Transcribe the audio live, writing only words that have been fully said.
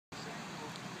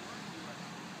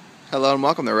Hello and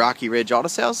welcome to Rocky Ridge Auto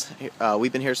Sales.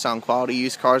 We've been here selling quality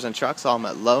used cars and trucks, all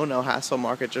at low, no hassle,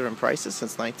 market-driven prices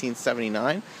since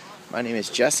 1979. My name is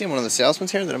Jesse. I'm one of the salesmen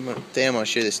here. Today I'm going to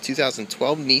show you this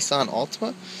 2012 Nissan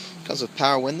Altima. Comes with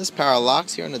power windows, power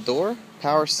locks here on the door,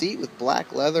 power seat with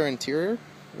black leather interior.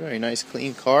 Very nice,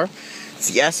 clean car. It's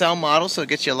the SL model, so it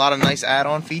gets you a lot of nice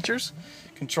add-on features.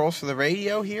 Controls for the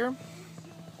radio here.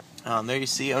 There you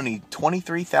see only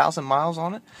 23,000 miles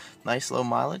on it. Nice low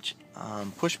mileage.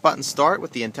 Push button start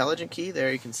with the intelligent key.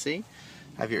 There you can see.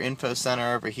 Have your info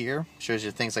center over here. Shows you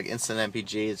things like instant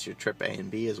MPG. It's your trip A and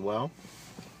B as well.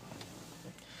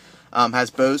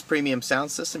 Has Bose premium sound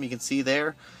system. You can see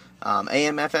there.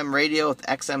 AM FM radio with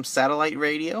XM satellite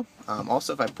radio.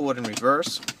 Also, if I pull it in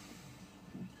reverse,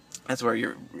 that's where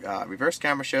your reverse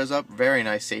camera shows up. Very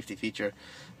nice safety feature.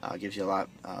 Gives you a lot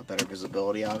better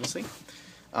visibility, obviously.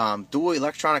 Dual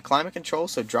electronic climate control,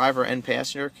 so driver and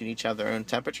passenger can each have their own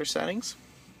temperature settings.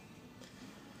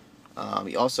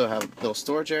 You also have a little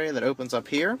storage area that opens up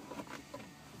here.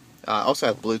 Also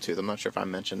have Bluetooth. I'm not sure if I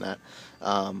mentioned that.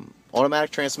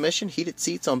 Automatic transmission, heated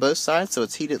seats on both sides, so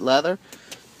it's heated leather.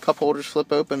 Cup holders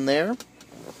flip open there.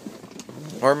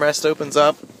 Armrest opens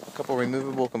up. A couple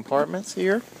removable compartments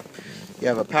here. You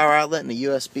have a power outlet and a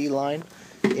USB line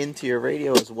into your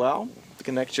radio as well to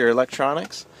connect your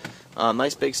electronics.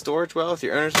 Nice big storage well with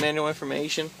your owner's manual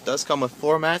information. Does come with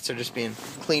floor mats. They're just being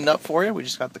cleaned up for you. We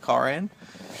just got the car in.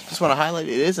 Just want to highlight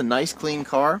it is a nice clean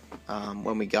car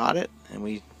when we got it, and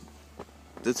we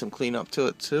did some cleanup to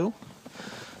it too.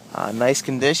 Nice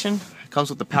condition. It comes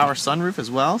with the power sunroof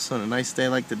as well, so on a nice day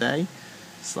like today,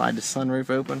 slide the sunroof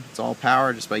open. It's all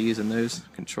power just by using those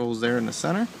controls there in the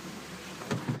center.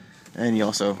 And you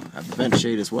also have the vent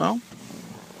shade as well.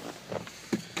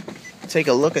 Take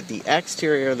a look at the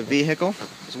exterior of the vehicle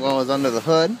as well as under the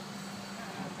hood.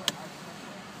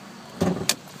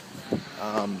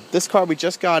 This car we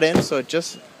just got in, so it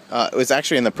was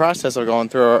actually in the process of going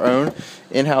through our own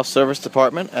in-house service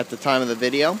department at the time of the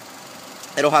video.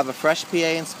 It'll have a fresh PA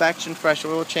inspection, fresh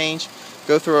oil change,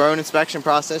 go through our own inspection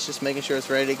process, just making sure it's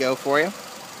ready to go for you.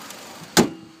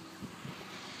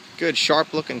 Good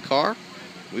sharp looking car.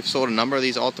 We've sold a number of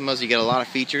these Altimas. You get a lot of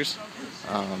features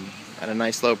at a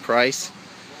nice low price.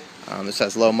 This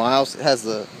has low miles. It has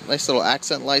the nice little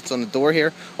accent lights on the door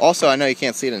here. Also, I know you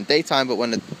can't see it in daytime, but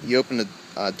when you open the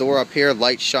door up here,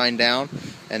 lights shine down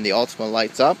and the Altima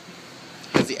lights up.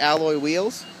 It has the alloy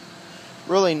wheels.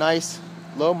 Really nice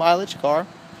low mileage car.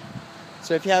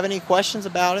 So if you have any questions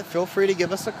about it, feel free to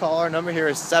give us a call. Our number here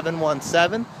is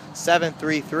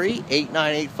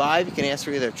 717-733-8985. You can ask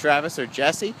for either Travis or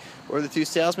Jesse. We're the two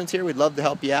salesmen here. We'd love to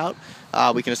help you out.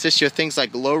 We can assist you with things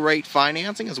like low rate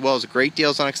financing as well as great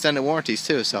deals on extended warranties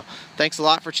too. So thanks a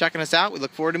lot for checking us out. We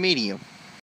look forward to meeting you.